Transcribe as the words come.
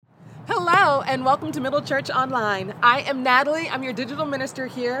Hello, and welcome to Middle Church Online. I am Natalie. I'm your digital minister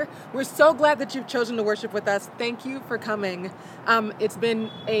here. We're so glad that you've chosen to worship with us. Thank you for coming. It's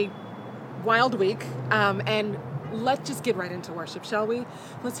been a wild week, and let's just get right into worship, shall we?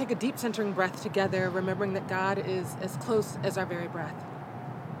 Let's take a deep centering breath together, remembering that God is as close as our very breath.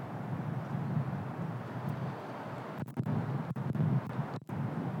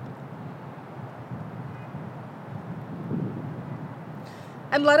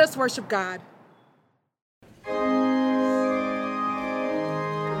 And let us worship God.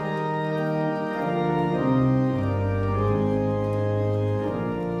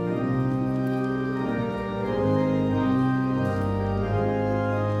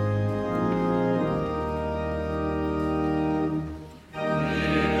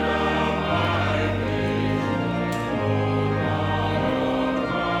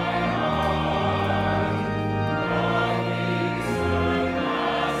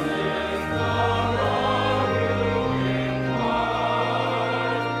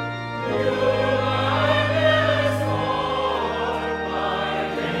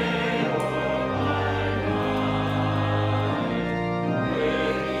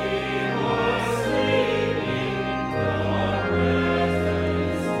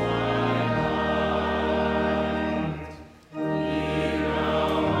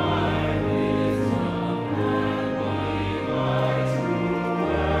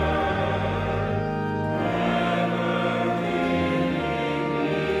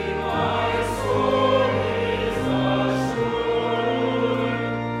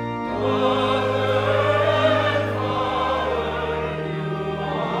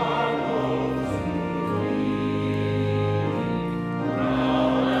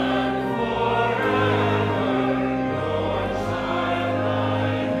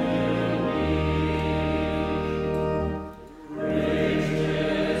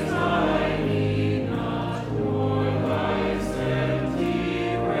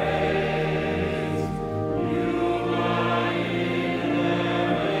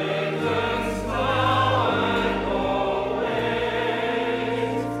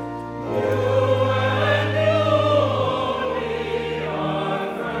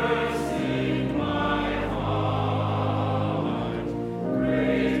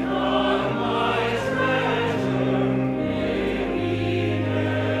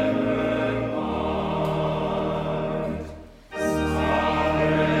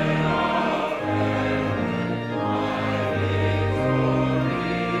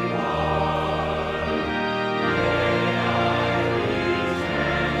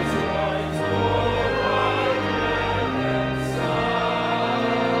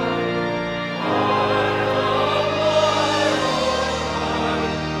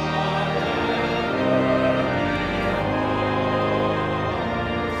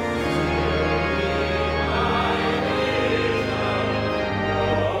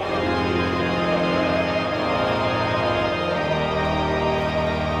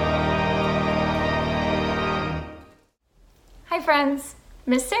 Hi friends,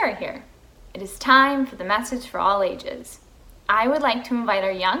 Miss Sarah here. It is time for the message for all ages. I would like to invite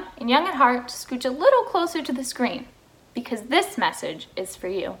our young and young at heart to scooch a little closer to the screen because this message is for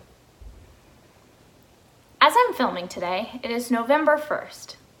you. As I'm filming today, it is November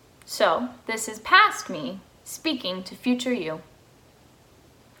 1st. So this is past me speaking to future you.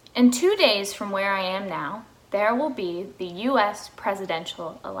 In 2 days from where I am now, there will be the U.S.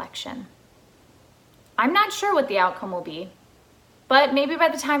 presidential election. I'm not sure what the outcome will be, but maybe by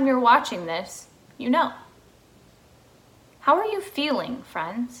the time you're watching this, you know. How are you feeling,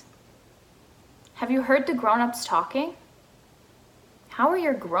 friends? Have you heard the grown-ups talking? How are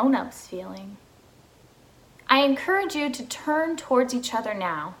your grown-ups feeling? I encourage you to turn towards each other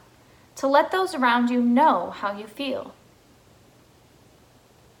now, to let those around you know how you feel.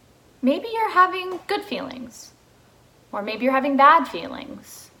 Maybe you're having good feelings, or maybe you're having bad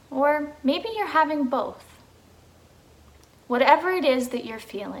feelings, or maybe you're having both. Whatever it is that you're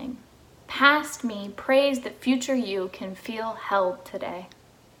feeling, past me prays that future you can feel held today.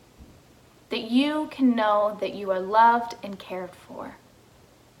 That you can know that you are loved and cared for.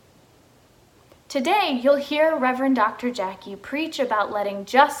 Today, you'll hear Reverend Dr. Jackie preach about letting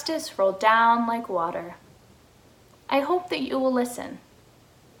justice roll down like water. I hope that you will listen.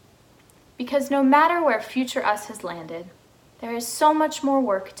 Because no matter where future us has landed, there is so much more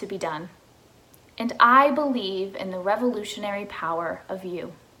work to be done. And I believe in the revolutionary power of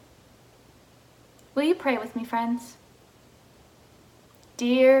you. Will you pray with me, friends?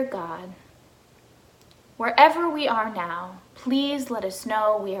 Dear God, wherever we are now, please let us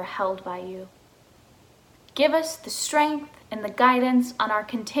know we are held by you. Give us the strength and the guidance on our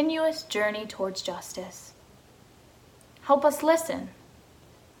continuous journey towards justice. Help us listen.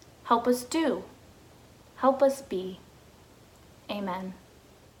 Help us do. Help us be. Amen.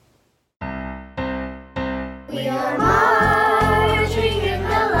 We are marching in the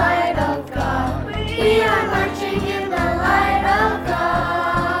light of God. We are marching in the light of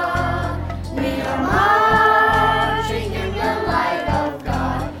God. We are marching in the light of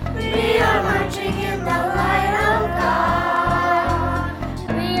God. We are marching in the light of God.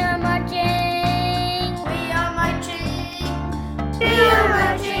 We are marching. We are marching. We are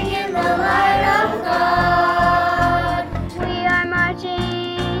marching in the light of God. We are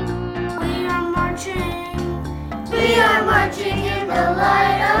marching. We are marching. We are marching in the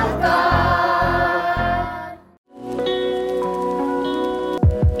light of God.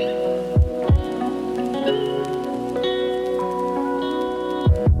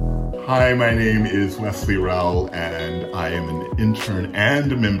 Hi, my name is Wesley Rowell, and I am an intern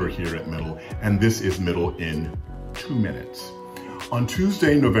and a member here at Middle, and this is Middle in 2 minutes. On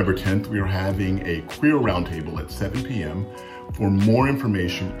Tuesday, November 10th, we are having a queer roundtable at 7 p.m. For more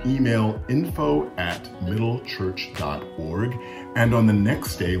information, email info@middlechurch.org. And on the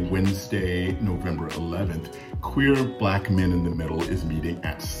next day, Wednesday, November 11th, Queer Black Men in the Middle is meeting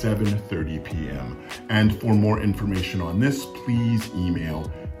at 7:30 p.m. And for more information on this, please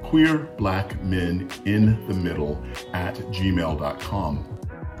email queerblackmeninthemiddle@gmail.com.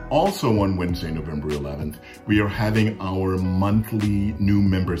 Also on Wednesday, November 11th, we are having our monthly new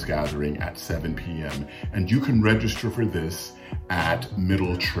members gathering at 7 p.m. And you can register for this at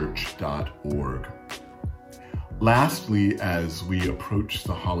middlechurch.org. Lastly, as we approach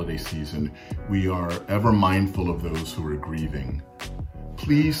the holiday season, we are ever mindful of those who are grieving.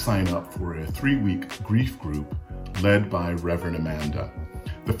 Please sign up for a 3-week grief group led by Reverend Amanda.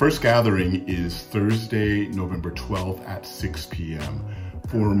 The first gathering is Thursday, November 12th at 6 p.m.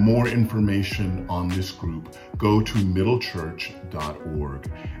 For more information on this group, go to middlechurch.org.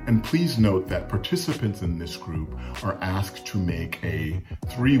 And please note that participants in this group are asked to make a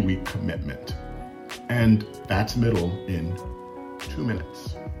 3-week commitment. And that's Middle in 2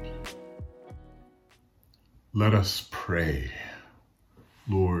 minutes. Let us pray.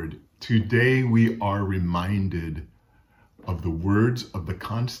 Lord, today we are reminded of the words of the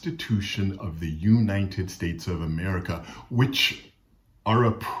Constitution of the United States of America, which are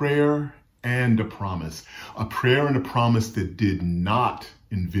a prayer and a promise that did not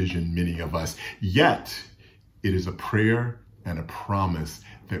envision many of us, yet it is a prayer and a promise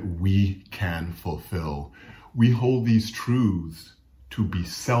that we can fulfill. We hold these truths to be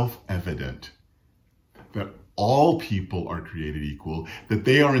self-evident, that all people are created equal, that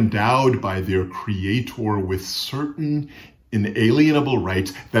they are endowed by their Creator with certain inalienable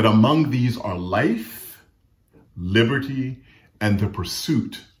rights, that among these are life, liberty, and the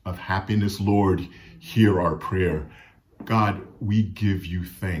pursuit of happiness. Lord, hear our prayer. God, we give you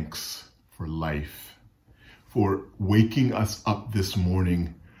thanks for life, for waking us up this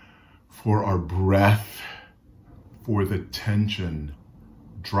morning, for our breath, for the tension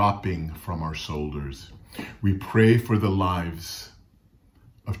dropping from our shoulders. We pray for the lives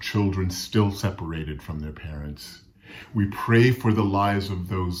of children still separated from their parents. We pray for the lives of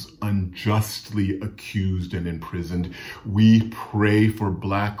those unjustly accused and imprisoned. We pray for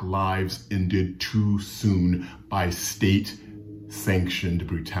Black lives ended too soon by state-sanctioned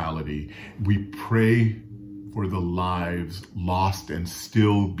brutality. We pray for the lives lost and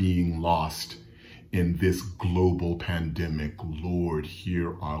still being lost in this global pandemic. Lord,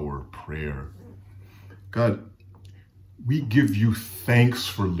 hear our prayer. God, we give you thanks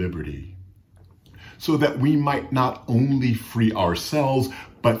for liberty, so that we might not only free ourselves,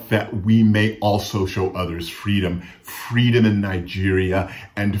 but that we may also show others freedom. Freedom in Nigeria,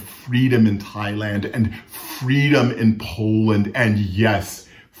 and freedom in Thailand, and freedom in Poland, and yes,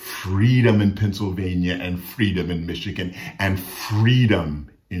 freedom in Pennsylvania, and freedom in Michigan, and freedom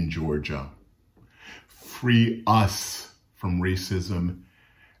in Georgia. Free us from racism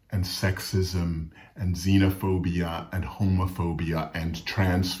and sexism and xenophobia and homophobia and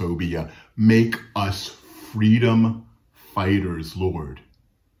transphobia. Make us freedom fighters, Lord.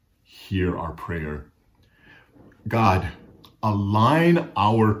 Hear our prayer. God, align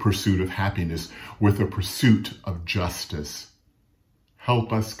our pursuit of happiness with a pursuit of justice.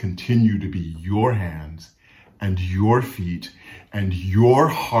 Help us continue to be your hands and your feet and your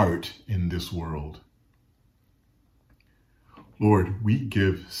heart in this world. Lord, we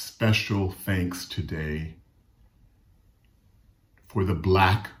give special thanks today for the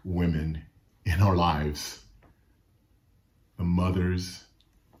Black women in our lives, the mothers,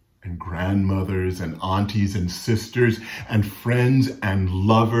 and grandmothers and aunties and sisters and friends and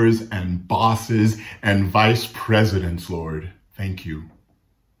lovers and bosses and vice presidents, Lord. Thank you.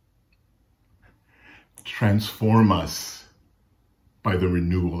 Transform us by the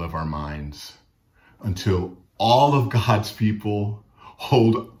renewal of our minds until all of God's people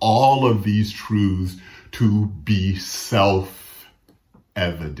hold all of these truths to be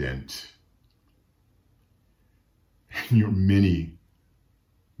self-evident. In your many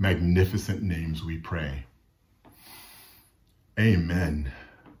magnificent names we pray. Amen.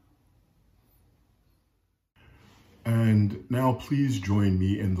 And now please join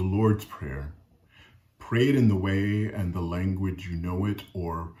me in the Lord's Prayer. Pray it in the way and the language you know it,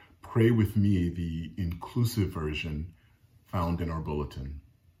 or pray with me the inclusive version found in our bulletin.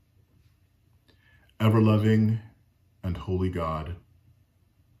 Ever-loving and holy God,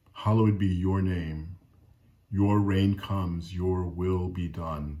 hallowed be your name. Your reign comes, your will be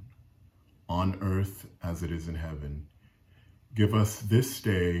done, on earth as it is in heaven. Give us this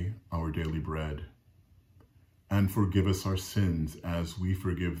day our daily bread, and forgive us our sins as we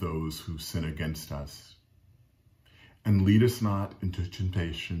forgive those who sin against us. And lead us not into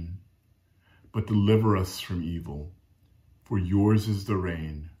temptation, but deliver us from evil. For yours is the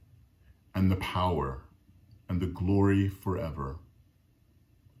reign, and the power, and the glory forever.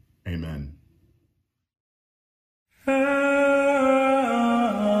 Amen. Amen.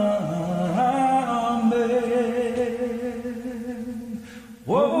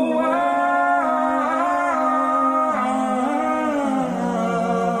 Whoa,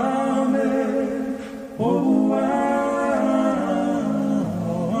 amen. Whoa,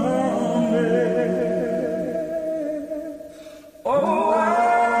 amen. Oh,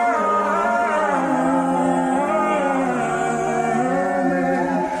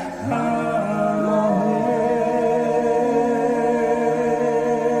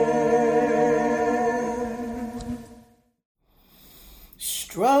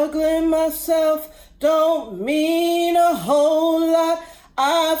 struggling myself don't mean a whole lot.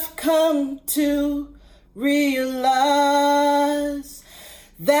 I've come to realize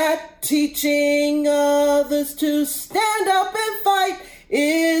that teaching others to stand up and fight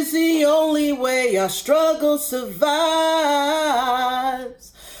is the only way our struggle survives.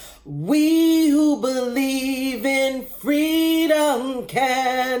 We who believe in freedom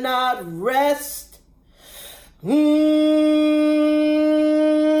cannot rest. We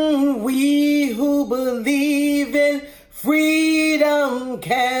who believe in freedom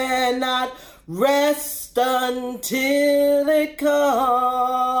cannot rest until it comes.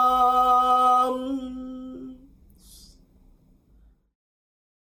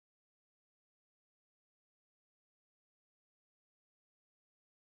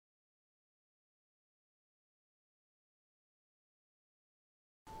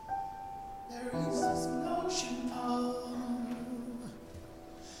 There is this notion of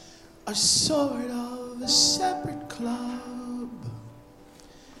a sort of a separate club,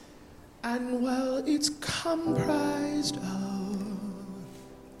 and well, it's comprised of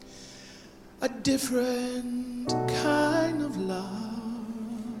a different kind of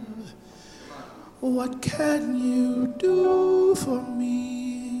love. What can you do for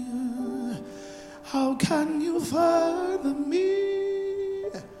me? How can you further me?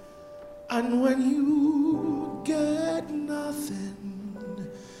 And when you get nothing,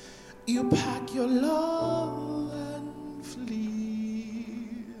 you pack your love and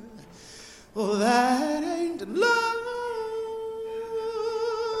flee. Oh, that ain't love.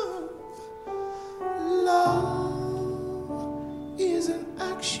 Love is an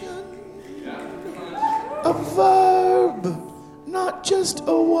action, a verb, not just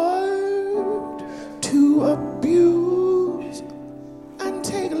a word to abuse and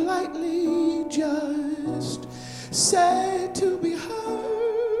take lightly, just said to be heard.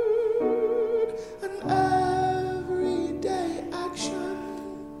 And everyday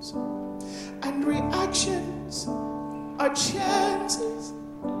actions and reactions are chances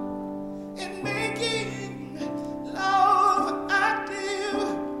in making love active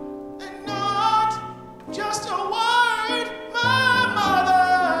and not just a word my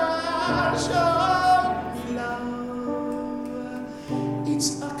mother showed me. Love,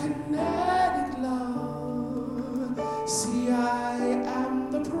 it's a kinetic love. See, I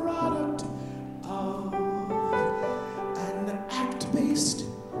am the product of an act based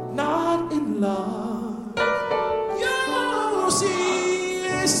not in love. You see,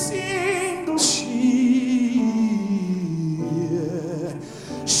 a single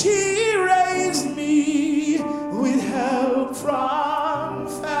she raised me with help from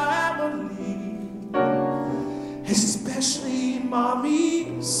family, especially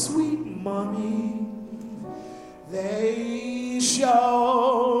mommy, sweet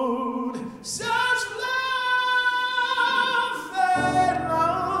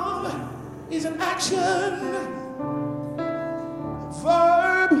action.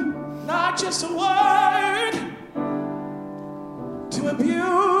 Verb, not just a word. To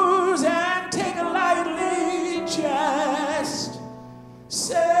abuse and take it lightly, just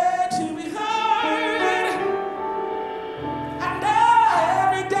say to be heard. And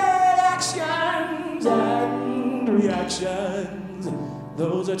everyday actions and reactions,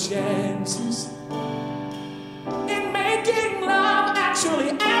 those are chances in making love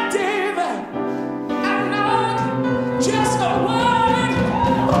actually active and not just a word.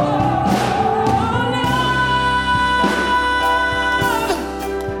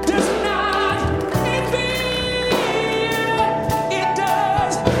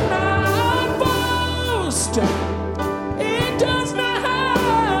 It does not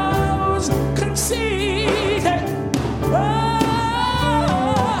house conceit.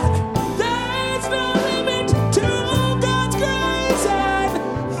 There's no limit to God's grace, and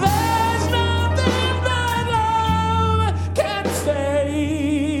there's nothing that love can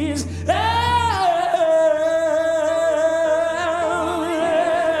face.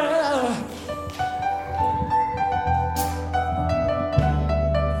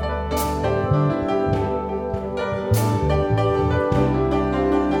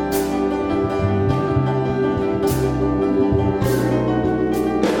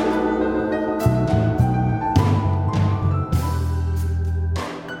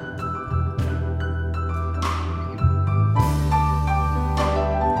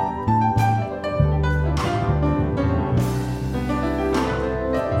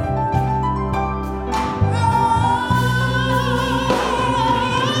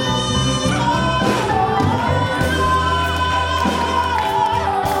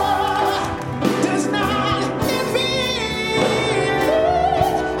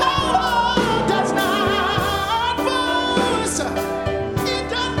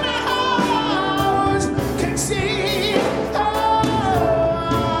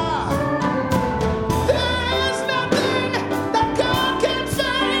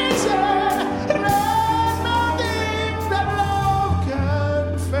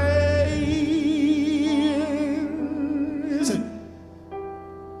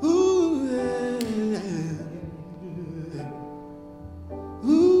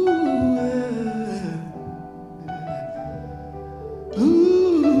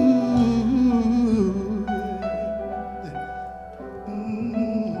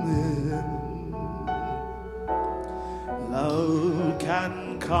 Love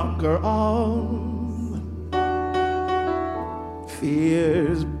can conquer all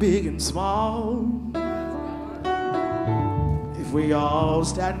fears, big and small. If we all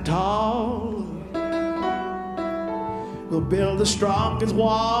stand tall, we'll build the strongest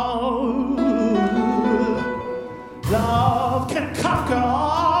wall. Love can conquer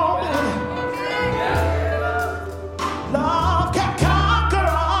all. Love can conquer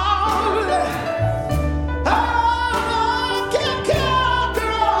all. Love can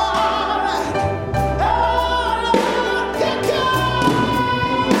conquer all. Love can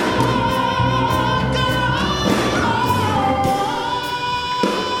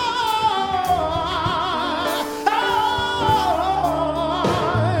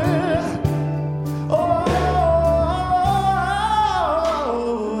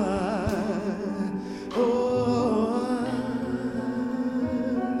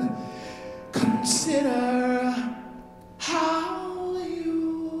consider how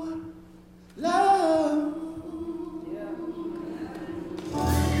you love.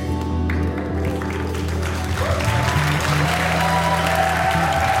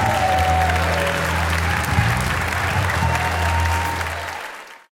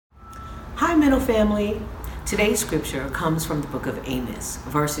 Hi, Middle Family. Today's scripture comes from the book of Amos,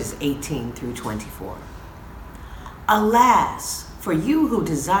 verses 18 through 24. Alas, for you who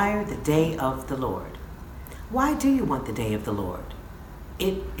desire the day of the Lord. Why do you want the day of the Lord?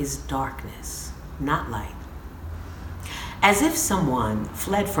 It is darkness, not light. As if someone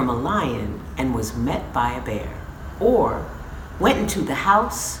fled from a lion and was met by a bear, or went into the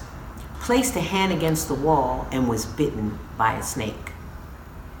house, placed a hand against the wall, and was bitten by a snake.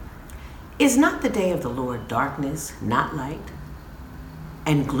 Is not the day of the Lord darkness, not light,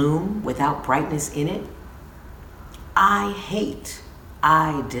 and gloom without brightness in it?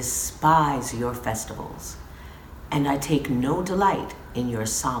 I despise your festivals, and I take no delight in your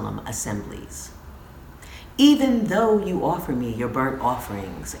solemn assemblies. Even though you offer me your burnt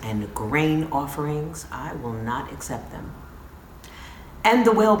offerings and grain offerings, I will not accept them. And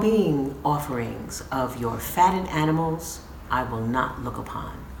the well-being offerings of your fattened animals, I will not look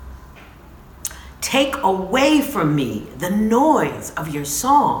upon. Take away from me the noise of your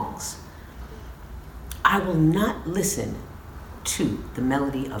songs. I will not listen to the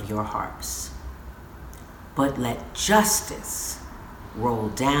melody of your harps, but let justice roll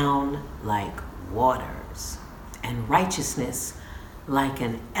down like waters and righteousness like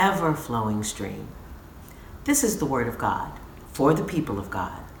an ever-flowing stream. This is the word of God for the people of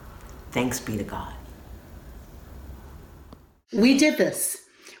God. Thanks be to God. We did this.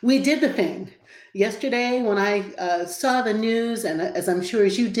 We did the thing. Yesterday, when I saw the news, and as I'm sure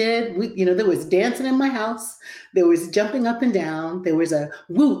as you did, there was dancing in my house. There was jumping up and down. There was a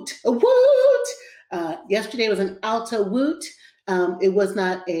woot, a woot. Yesterday was an alto woot. It was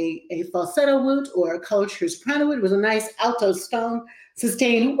not a falsetto woot or a culture soprano woot. It was a nice alto stone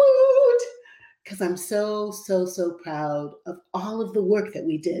sustained woot. Because I'm so, so, so proud of all of the work that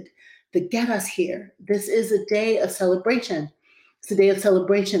we did to get us here. This is a day of celebration. It's a day of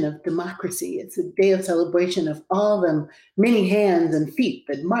celebration of democracy. It's a day of celebration of all the many hands and feet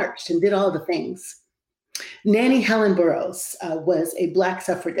that marched and did all the things. Nannie Helen Burroughs was a Black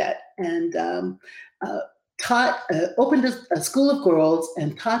suffragette and opened a school of girls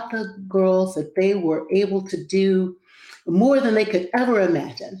and taught the girls that they were able to do more than they could ever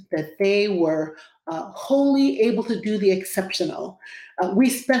imagine, that they were wholly able to do the exceptional.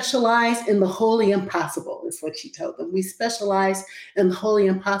 We specialize in the wholly impossible, is what she told them. We specialize in the wholly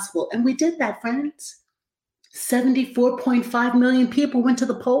impossible. And we did that, friends. 74.5 million people went to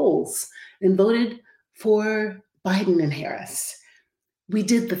the polls and voted for Biden and Harris. We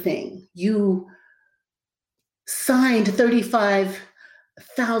did the thing. You signed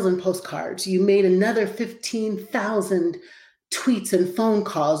 35,000 postcards. You made another 15,000 tweets and phone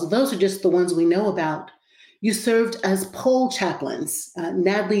calls. Those are just the ones we know about. You served as poll chaplains.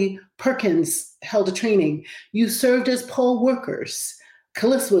 Natalie Perkins held a training. You served as poll workers.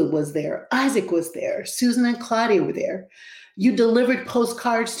 Calissa was there. Isaac was there. Susan and Claudia were there. You delivered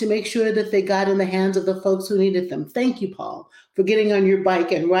postcards to make sure that they got in the hands of the folks who needed them. Thank you, Paul, for getting on your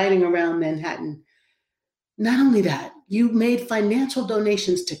bike and riding around Manhattan. Not only that, you made financial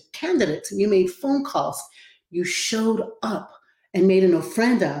donations to candidates and you made phone calls. You showed up and made an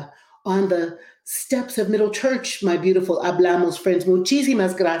ofrenda on the steps of Middle Church, my beautiful Hablamos friends.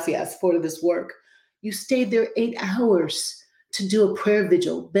 Muchísimas gracias for this work. You stayed there 8 hours to do a prayer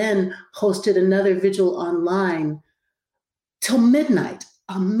vigil. Ben hosted another vigil online till midnight.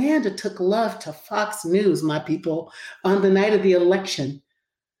 Amanda took love to Fox News, my people, on the night of the election.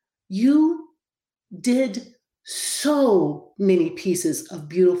 You did so many pieces of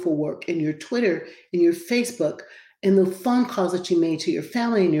beautiful work in your Twitter, in your Facebook, in the phone calls that you made to your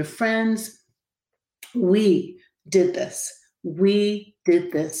family and your friends. We did this. We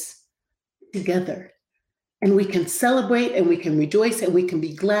did this together. And we can celebrate and we can rejoice and we can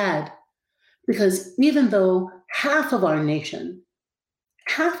be glad because even though half of our nation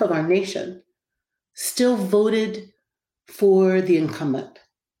still voted for the incumbent,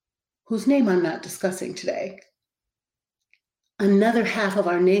 whose name I'm not discussing today, another half of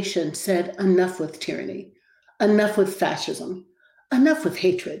our nation said enough with tyranny, enough with fascism, enough with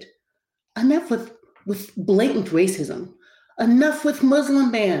hatred, enough with blatant racism, enough with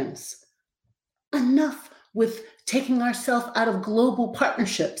Muslim bans, enough with taking ourselves out of global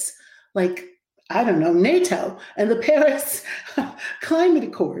partnerships like, I don't know, NATO and the Paris Climate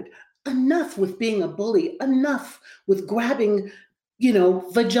Accord, enough with being a bully, enough with grabbing,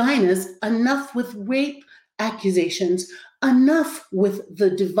 vaginas, enough with rape accusations, enough with the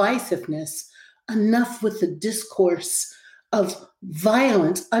divisiveness, enough with the discourse of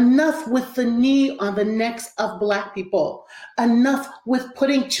violence, enough with the knee on the necks of Black people, enough with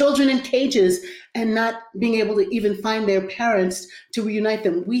putting children in cages and not being able to even find their parents to reunite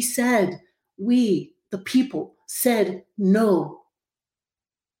them. We, the people, said no.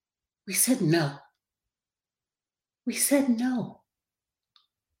 We said no. We said no.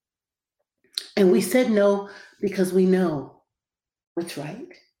 And we said no because we know what's right.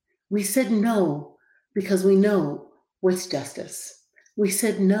 We said no because we know what's justice. We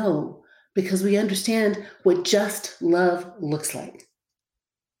said no because we understand what just love looks like.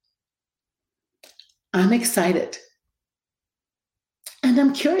 I'm excited. And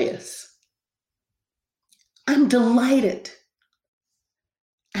I'm curious. I'm delighted.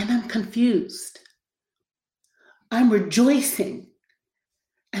 And I'm confused. I'm rejoicing.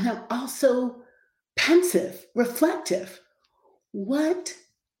 And I'm also pensive, reflective. What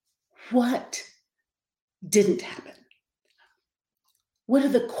didn't happen? What are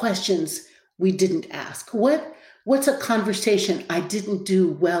the questions we didn't ask? What's a conversation I didn't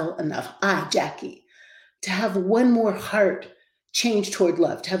do well enough? Jackie, to have one more heart change toward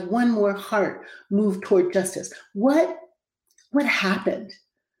love, to have one more heart move toward justice. What happened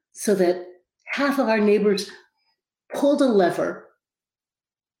so that half of our neighbors pulled a lever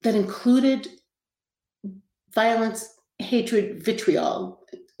that included violence, hatred, vitriol,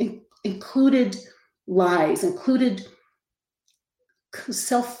 included lies, included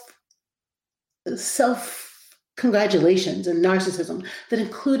self-congratulations and narcissism, that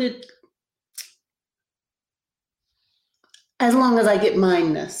included, as long as I get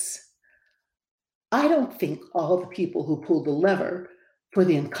mineness. I don't think all the people who pulled the lever for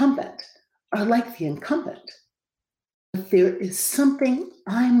the incumbent are like the incumbent. But there is something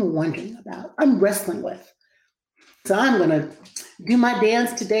I'm wondering about, I'm wrestling with. So I'm going to do my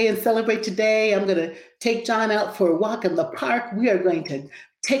dance today and celebrate today. I'm going to take John out for a walk in the park. We are going to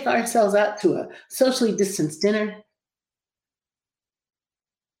take ourselves out to a socially distanced dinner.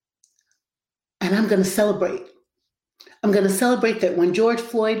 And I'm going to celebrate. I'm going to celebrate that when George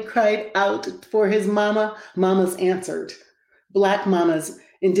Floyd cried out for his mama, mamas answered. Black mamas,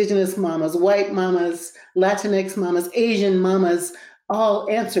 indigenous mamas, white mamas, Latinx mamas, Asian mamas, all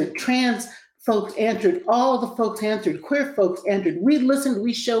answered. Trans folks answered. All the folks answered. Queer folks answered. We listened.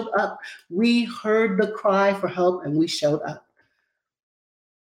 We showed up. We heard the cry for help and we showed up.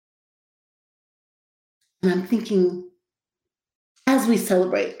 And I'm thinking, as we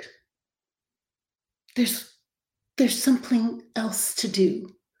celebrate, there's something else to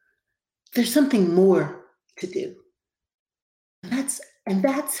do. There's something more to do. And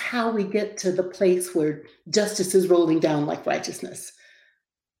that's how we get to the place where justice is rolling down like righteousness,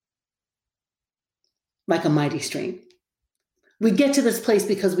 like a mighty stream. We get to this place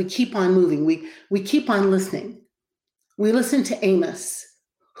because we keep on moving. We keep on listening. We listen to Amos,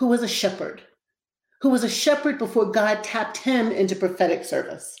 who was a shepherd before God tapped him into prophetic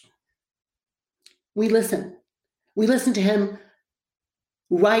service. We listen. We listen to him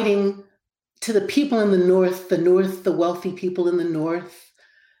writing to the people in the north, the wealthy people in the north,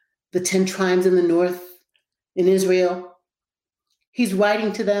 the 10 tribes in the north in Israel. He's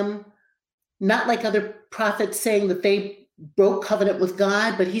writing to them, not like other prophets saying that they broke covenant with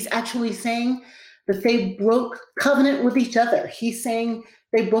God, but he's actually saying that they broke covenant with each other. He's saying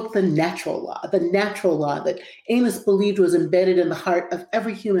they broke the natural law that Amos believed was embedded in the heart of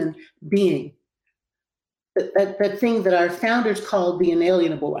every human being. That thing that our founders called the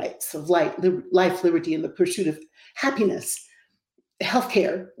inalienable rights of life, liberty, and the pursuit of happiness,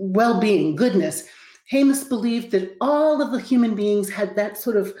 healthcare, well-being, goodness. Amos believed that all of the human beings had that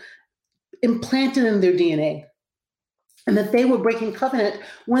sort of implanted in their DNA, and that they were breaking covenant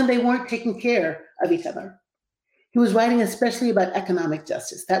when they weren't taking care of each other. He was writing especially about economic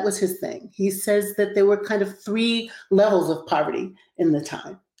justice. That was his thing. He says that there were kind of 3 levels of poverty in the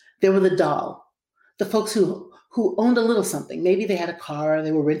time. There were the dull, the folks who owned a little something. Maybe they had a car,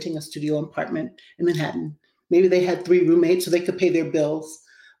 they were renting a studio apartment in Manhattan. Maybe they had 3 roommates so they could pay their bills.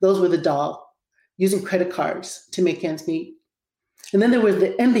 Those were the dull, using credit cards to make ends meet. And then there was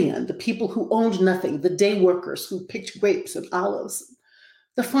the Embian, the people who owned nothing, the day workers who picked grapes and olives,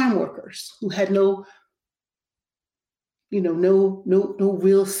 the farm workers who had no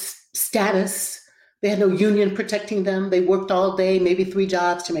real status. They had no union protecting them. They worked all day, maybe 3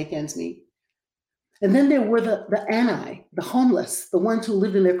 jobs to make ends meet. And then there were the ani, the homeless, the ones who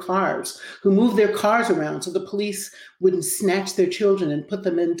lived in their cars, who moved their cars around so the police wouldn't snatch their children and put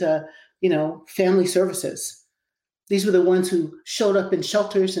them into, family services. These were the ones who showed up in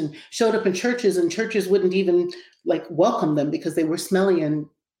shelters and showed up in churches, and churches wouldn't even welcome them because they were smelly and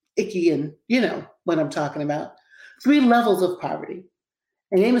icky, and what I'm talking about. 3 levels of poverty.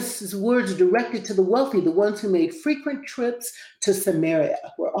 And Amos's words directed to the wealthy, the ones who made frequent trips to Samaria,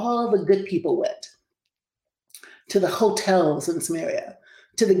 where all the good people went, to the hotels in Samaria,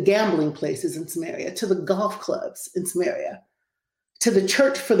 to the gambling places in Samaria, to the golf clubs in Samaria, to the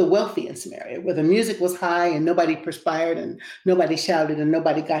church for the wealthy in Samaria, where the music was high and nobody perspired and nobody shouted and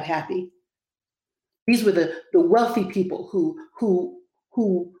nobody got happy. These were the wealthy people who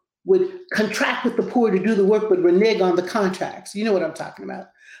would contract with the poor to do the work but renege on the contracts. You know what I'm talking about.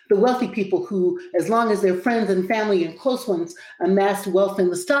 The wealthy people who, as long as their friends and family and close ones amassed wealth in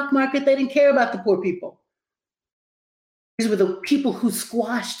the stock market, they didn't care about the poor people. These were the people who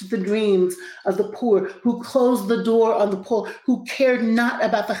squashed the dreams of the poor, who closed the door on the poor, who cared not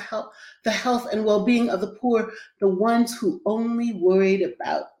about the health and well-being of the poor, the ones who only worried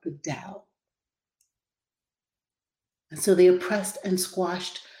about the Dow. And so they oppressed and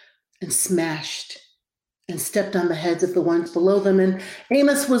squashed and smashed and stepped on the heads of the ones below them. And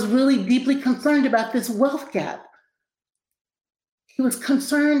Amos was really deeply concerned about this wealth gap. He was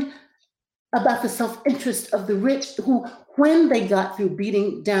concerned about the self-interest of the rich who, when they got through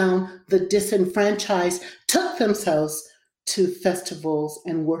beating down the disenfranchised, took themselves to festivals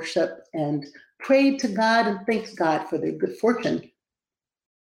and worship and prayed to God and thanked God for their good fortune.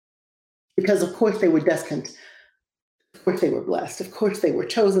 Because of course they were destined. Of course they were blessed. Of course they were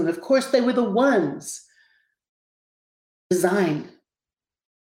chosen. Of course they were the ones designed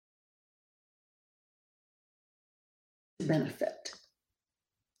to benefit.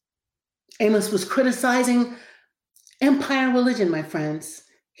 Amos was criticizing empire religion, my friends.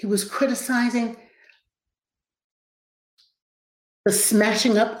 He was criticizing the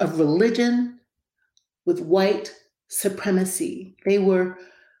smashing up of religion with white supremacy. They were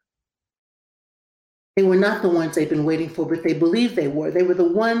not the ones they'd been waiting for, but they believed they were. They were the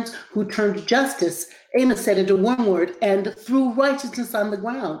ones who turned justice, Amos said, into wormwood and threw righteousness on the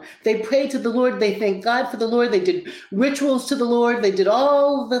ground. They prayed to the Lord. They thanked God for the Lord. They did rituals to the Lord. They did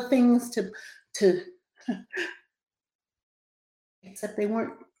all the things to except they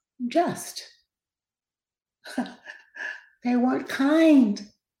weren't just. They weren't kind.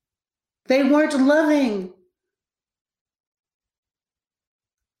 They weren't loving.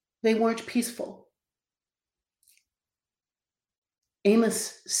 They weren't peaceful.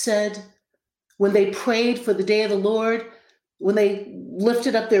 Amos said, when they prayed for the day of the Lord, when they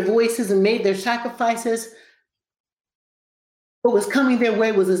lifted up their voices and made their sacrifices, what was coming their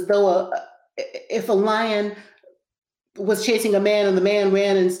way was as though if a lion was chasing a man and the man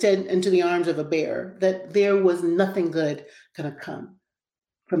ran instead into the arms of a bear, that there was nothing good going to come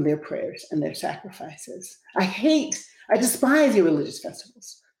from their prayers and their sacrifices. I despise your religious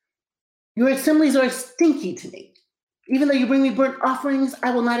festivals. Your assemblies are stinky to me. Even though you bring me burnt offerings,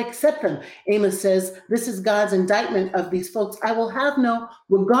 I will not accept them. Amos says, this is God's indictment of these folks. I will have no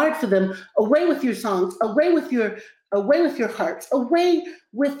regard for them. Away with your songs, away with your harps, away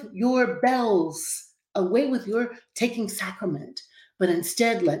with your bells, away with your taking sacrament. But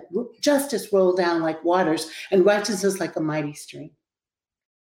instead, let justice roll down like waters and righteousness like a mighty stream.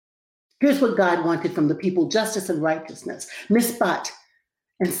 Here's what God wanted from the people: justice and righteousness, mishpat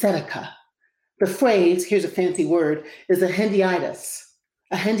and tzedakah. The phrase, here's a fancy word, is a hendiitis.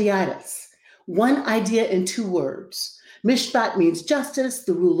 A hendiitis. One idea in two words. Mishpat means justice,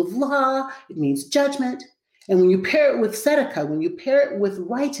 the rule of law. It means judgment. And when you pair it with tzedakah, when you pair it with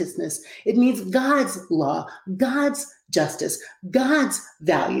righteousness, it means God's law, God's justice, God's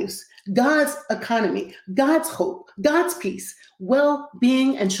values, God's economy, God's hope, God's peace,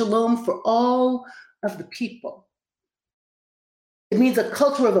 well-being, and shalom for all of the people. It means a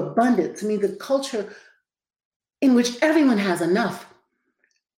culture of abundance. It means a culture in which everyone has enough.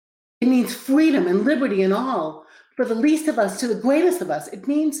 It means freedom and liberty in all, for the least of us to the greatest of us. It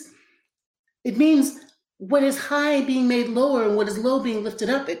means what is high being made lower and what is low being lifted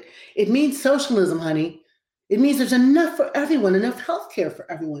up. It means socialism, honey. It means there's enough for everyone, enough health care for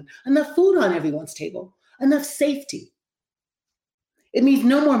everyone, enough food on everyone's table, enough safety. It means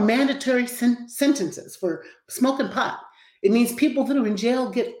no more mandatory sentences for smoking pot. It means people that are in jail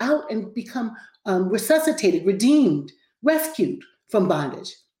get out and become resuscitated, redeemed, rescued from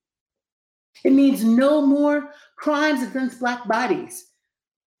bondage. It means no more crimes against Black bodies.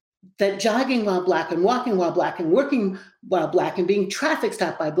 That jogging while Black and walking while Black and working while Black and being traffic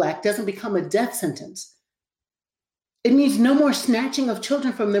stopped by Black doesn't become a death sentence. It means no more snatching of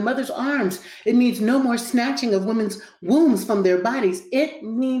children from their mother's arms. It means no more snatching of women's wombs from their bodies. It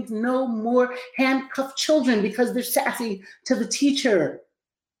means no more handcuffed children because they're sassy to the teacher.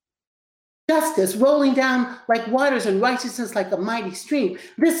 Justice rolling down like waters and righteousness like a mighty stream.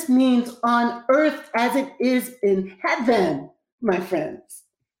 This means on earth as it is in heaven, my friends.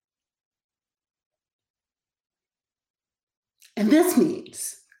 And this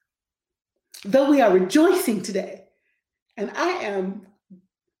means, though we are rejoicing today, and I am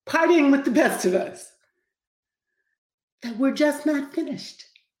partying with the best of us, that we're just not finished.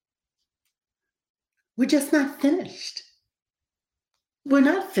 We're just not finished. We're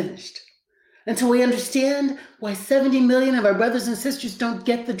not finished until we understand why 70 million of our brothers and sisters don't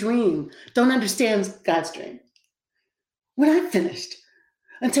get the dream, don't understand God's dream. We're not finished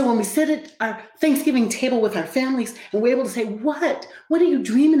until when we sit at our Thanksgiving table with our families and we're able to say, what are you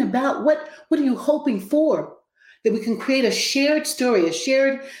dreaming about? What are you hoping for? That we can create a shared story, a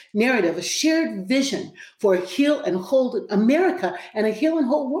shared narrative, a shared vision for a heal and whole America and a heal and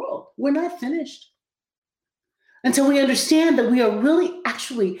whole world. We're not finished until we understand that we are really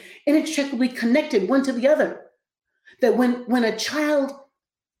actually inextricably connected one to the other. That when a child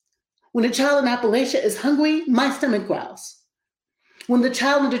in Appalachia is hungry, my stomach growls. When the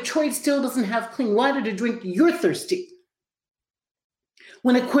child in Detroit still doesn't have clean water to drink, you're thirsty.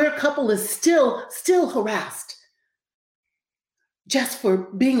 When a queer couple is still harassed just for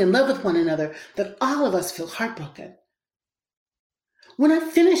being in love with one another, that all of us feel heartbroken. We're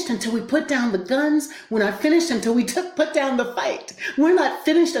not finished until we put down the guns. We're not finished until we put down the fight. We're not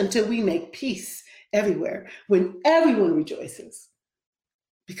finished until we make peace everywhere, when everyone rejoices,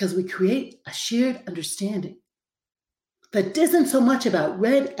 because we create a shared understanding that isn't so much about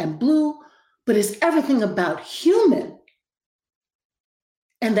red and blue, but is everything about human.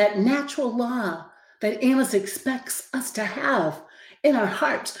 And that natural law that Amos expects us to have in our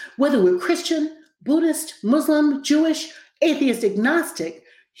hearts, whether we're Christian, Buddhist, Muslim, Jewish, atheist, agnostic,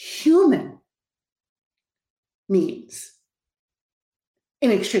 human means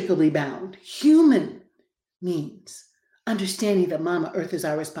inextricably bound. Human means understanding that Mama Earth is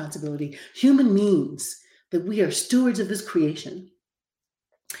our responsibility. Human means that we are stewards of this creation.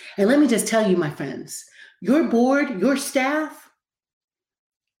 And let me just tell you, my friends, your board, your staff,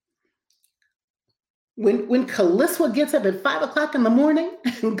 when Kaliswa gets up at 5 o'clock in the morning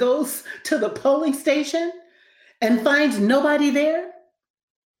and goes to the polling station and finds nobody there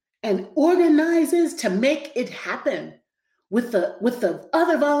and organizes to make it happen with the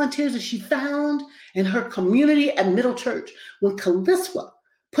other volunteers that she found in her community at Middle Church, when Kaliswa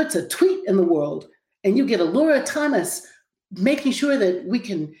puts a tweet in the world and you get a Laura Thomas making sure that we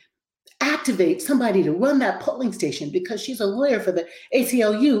can activate somebody to run that polling station because she's a lawyer for the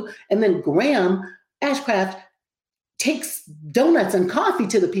ACLU, and then Graham Ashcraft takes donuts and coffee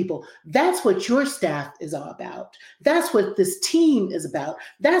to the people. That's what your staff is all about. That's what this team is about.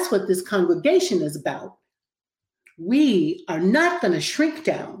 That's what this congregation is about. We are not going to shrink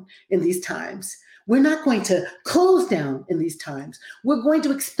down in these times. We're not going to close down in these times. We're going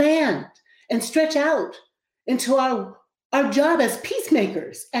to expand and stretch out into our job as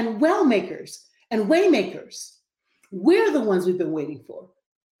peacemakers and well makers and way makers. We're the ones we've been waiting for.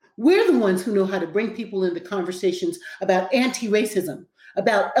 We're the ones who know how to bring people into conversations about anti-racism,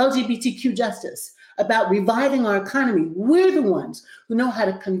 about LGBTQ justice, about reviving our economy. We're the ones who know how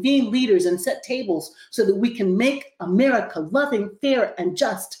to convene leaders and set tables so that we can make America loving, fair, and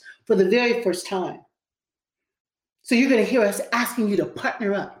just for the very first time. So you're going to hear us asking you to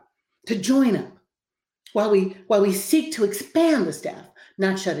partner up, to join up, while we seek to expand the staff,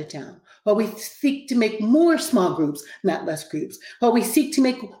 not shut it down. While we seek to make more small groups, not less groups. While we seek to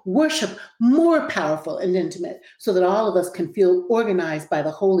make worship more powerful and intimate so that all of us can feel organized by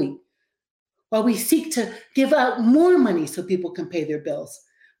the holy. While we seek to give out more money so people can pay their bills.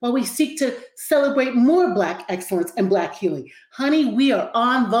 While we seek to celebrate more Black excellence and Black healing. Honey, we are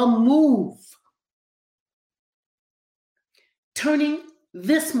on the move. Turning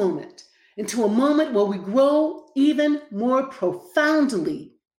this moment into a moment where we grow even more profoundly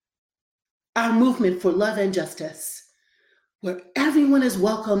our movement for love and justice, where everyone is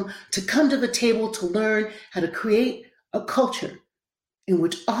welcome to come to the table to learn how to create a culture in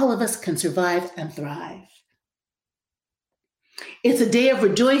which all of us can survive and thrive. It's a day of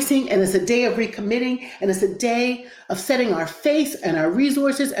rejoicing, and it's a day of recommitting, and it's a day of setting our face and our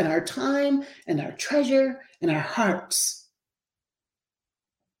resources and our time and our treasure and our hearts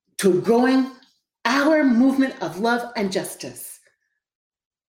to growing our movement of love and justice,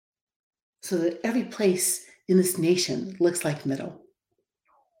 so that every place in this nation looks like Middle.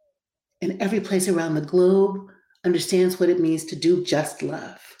 And every place around the globe understands what it means to do just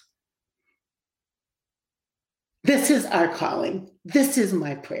love. This is our calling. This is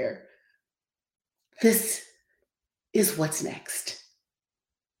my prayer. This is what's next.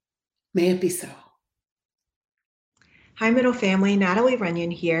 May it be so. Hi, Middle family. Natalie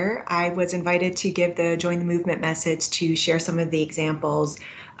Runyon here. I was invited to give the Join the Movement message to share some of the examples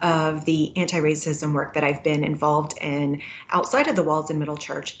of the anti-racism work that I've been involved in outside of the walls in Middle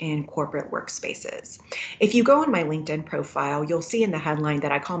Church in corporate workspaces. If you go on my LinkedIn profile, you'll see in the headline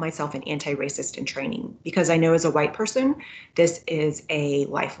that I call myself an anti-racist in training, because I know as a white person, this is a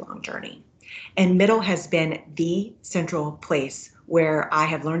lifelong journey. And Middle has been the central place where I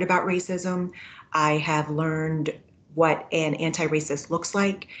have learned about racism. I have learned what an anti-racist looks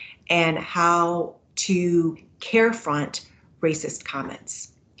like and how to carefront racist comments.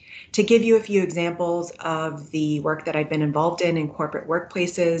 To give you a few examples of the work that I've been involved in corporate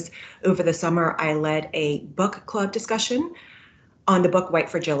workplaces, over the summer I led a book club discussion on the book White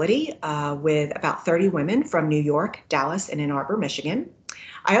Fragility with about 30 women from New York, Dallas, and Ann Arbor, Michigan.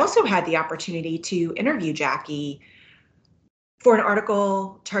 I also had the opportunity to interview Jackie for an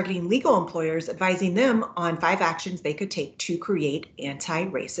article targeting legal employers, advising them on 5 actions they could take to create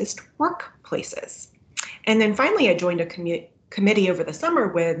anti-racist workplaces. And then finally, I joined a committee over the summer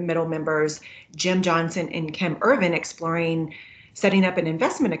with Middle members Jim Johnson and Kim Irvin, exploring setting up an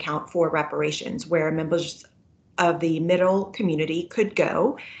investment account for reparations, where members of the Middle community could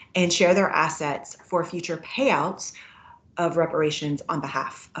go and share their assets for future payouts of reparations on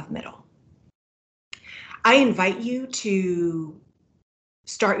behalf of Middle. I invite you to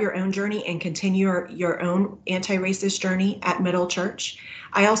start your own journey and continue your own anti-racist journey at Middle Church.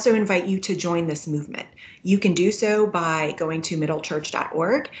 I also invite you to join this movement. You can do so by going to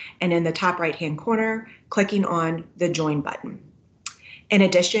middlechurch.org and in the top right-hand corner, clicking on the join button. In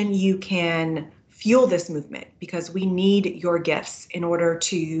addition, you can fuel this movement because we need your gifts in order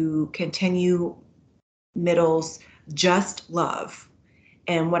to continue Middle's just love.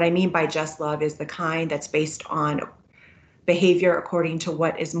 And what I mean by just love is the kind that's based on behavior according to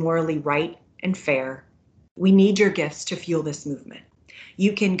what is morally right and fair. We need your gifts to fuel this movement.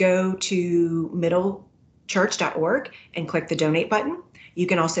 You can go to middlechurch.org and click the donate button. You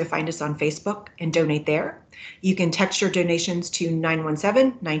can also find us on Facebook and donate there. You can text your donations to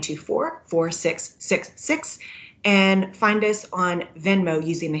 917-924-4666 and find us on Venmo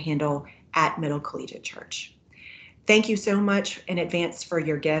using the handle @Middle Collegiate Church. Thank you so much in advance for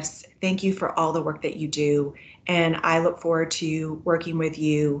your gifts. Thank you for all the work that you do. And I look forward to working with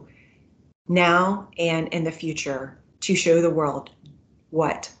you now and in the future to show the world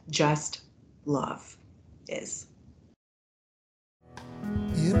what just love is.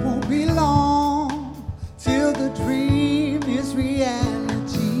 It won't be long till the dream is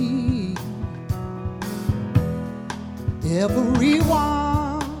reality.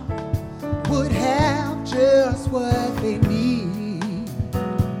 Everyone would have just what they need.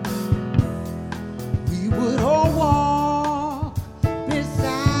 We would all walk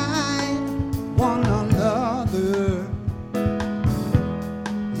beside one another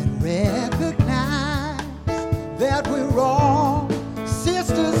and recognize that we're all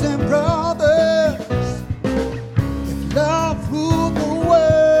sisters and brothers. If love ruled the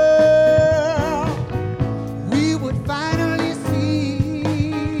world, we would finally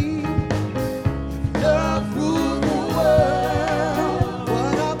see. If love ruled the world,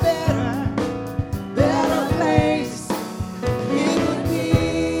 what a better place it would be.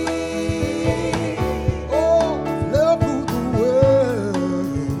 Oh, if love ruled the world.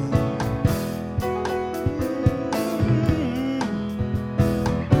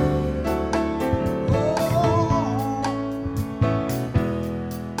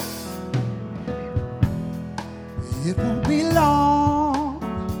 It won't be long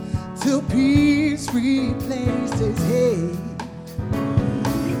till peace replaces hate.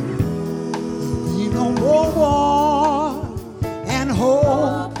 There'll be no more war, and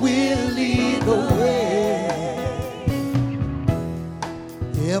hope will lead the way.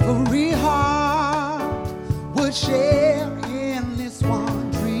 Every heart would share in this one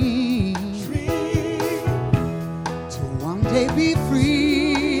dream, to one day be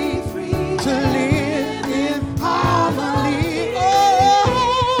free, to live in harmony.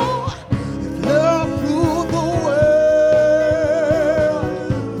 Oh, if love ruled the world,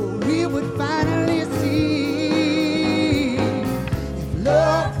 we would finally see. If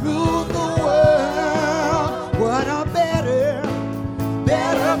love ruled the world, what a better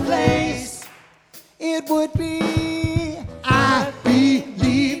place it would be. I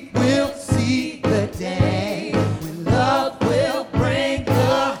believe we'll see the day when love will bring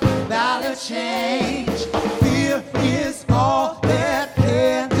about a change. Fear is all that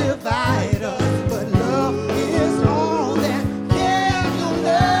can divide us, but love is all that can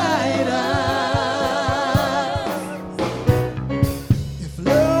unite us. If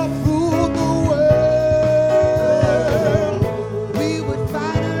love ruled the world, we would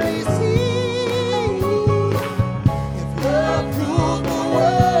finally see.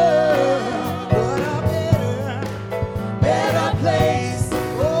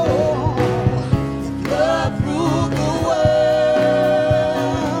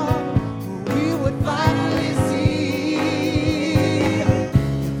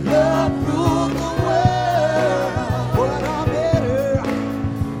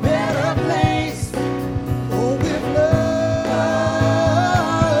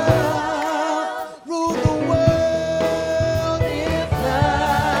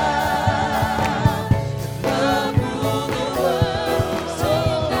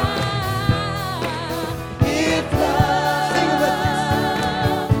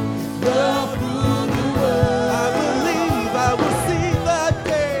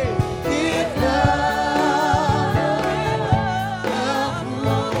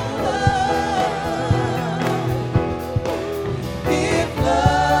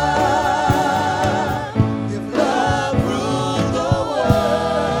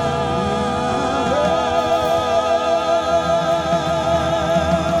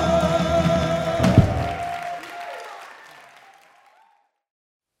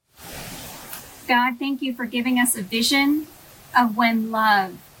 God, thank you for giving us a vision of when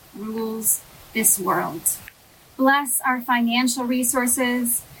love rules this world. Bless our financial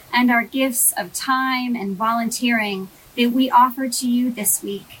resources and our gifts of time and volunteering that we offer to you this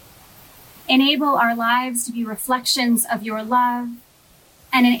week. Enable our lives to be reflections of your love,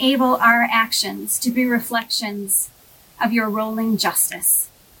 and enable our actions to be reflections of your rolling justice.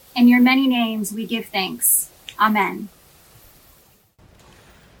 In your many names we give thanks. Amen.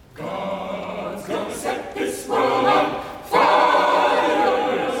 God's gonna set this world on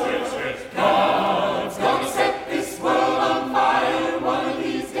fire. God's gonna set this world on fire one of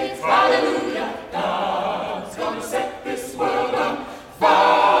these days. Hallelujah. God's gonna set this world on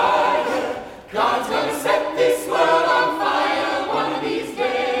fire. God's gonna set this world on fire one of these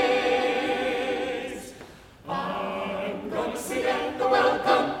days. I'm gonna sit at the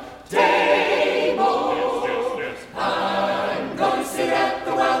welcome table. I'm gonna sit at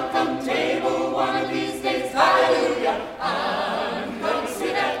the welcome table one of these days. Hallelujah. I'm gonna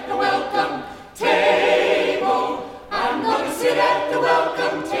sit at the welcome table. I'm gonna sit at the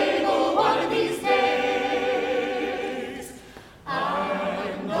welcome table one of these days.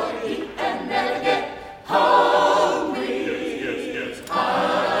 I'm gonna eat and never get hungry.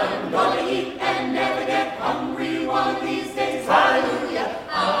 I'm gonna eat and never get hungry one of these days. Hallelujah.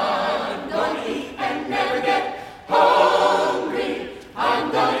 I'm gonna eat and never get hungry.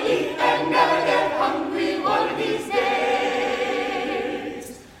 I'm gonna eat and never get hungry one of these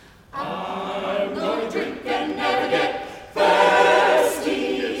days. I'm gonna drink and never get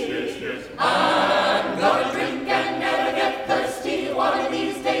thirsty. I'm gonna drink and never get thirsty one of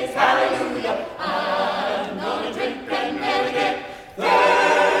these days. Hallelujah. I'm gonna drink and never get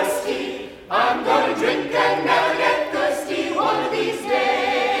thirsty. I'm gonna drink and never get thirsty one of these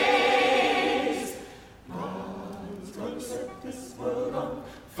days. God's gonna set this world on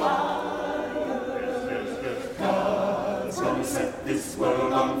fire. God's gonna set this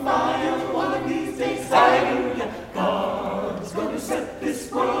world on fire one of these days. Hallelujah. God's gonna set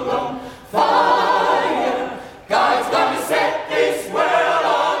this world on fire. God's gonna set this world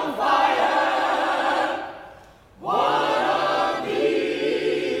on fire one of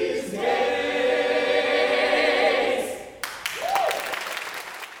these days.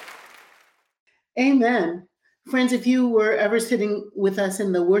 Amen. Friends, if you were ever sitting with us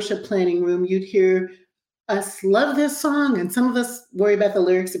in the worship planning room, you'd hear us love this song, and some of us worry about the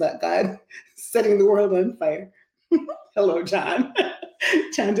lyrics about God setting the world on fire. Hello, John.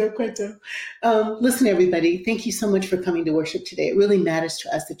 John Del Cueto. Listen, everybody, thank you so much for coming to worship today. It really matters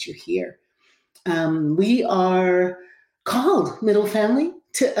to us that you're here. We are called, Middle Family,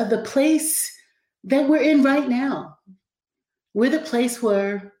 to the place that we're in right now. We're the place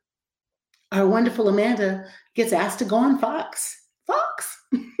where our wonderful Amanda gets asked to go on Fox.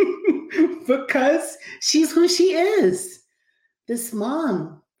 Because she's who she is. This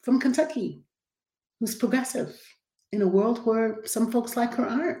mom from Kentucky who's progressive in a world where some folks like her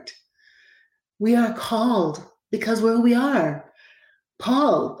aren't. We are called because where we are.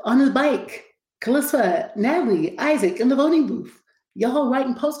 Paul on his bike, Calissa, Natalie, Isaac in the voting booth, y'all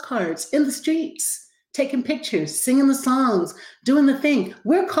writing postcards in the streets, taking pictures, singing the songs, doing the thing.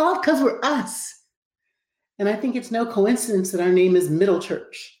 We're called because we're us. And I think it's no coincidence that our name is Middle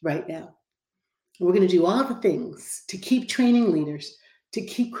Church right now. We're going to do all the things to keep training leaders, to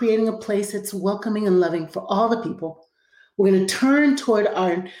keep creating a place that's welcoming and loving for all the people. We're going to turn toward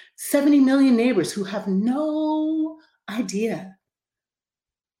our 70 million neighbors who have no idea,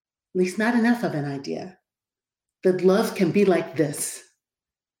 at least not enough of an idea, that love can be like this.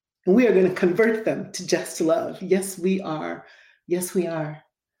 And we are going to convert them to just love. Yes, we are. Yes, we are.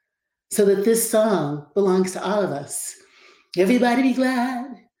 So that this song belongs to all of us. Everybody be glad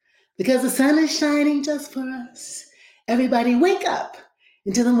because the sun is shining just for us. Everybody wake up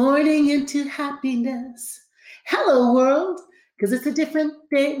into the morning, into happiness. Hello, world, because it's a different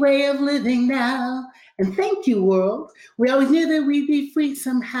way of living now. And thank you, world. We always knew that we'd be free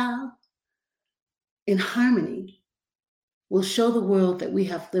somehow. In harmony, we'll show the world that we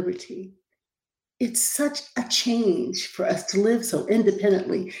have liberty. It's such a change for us to live so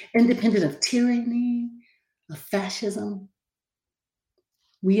independently, independent of tyranny, of fascism.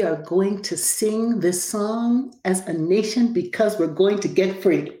 We are going to sing this song as a nation because we're going to get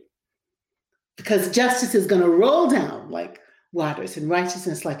free. Because justice is going to roll down like waters and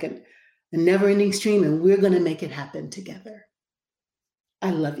righteousness like a never-ending stream, and we're going to make it happen together. I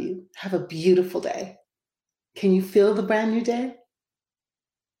love you. Have a beautiful day. Can you feel the brand new day?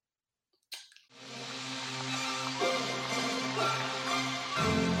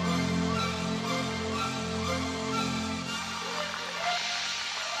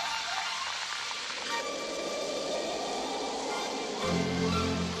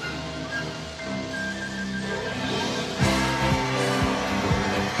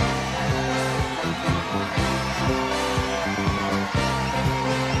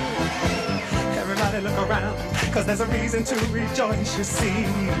 Everybody look around, cause there's a reason to rejoice, you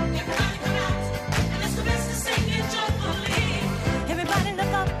see.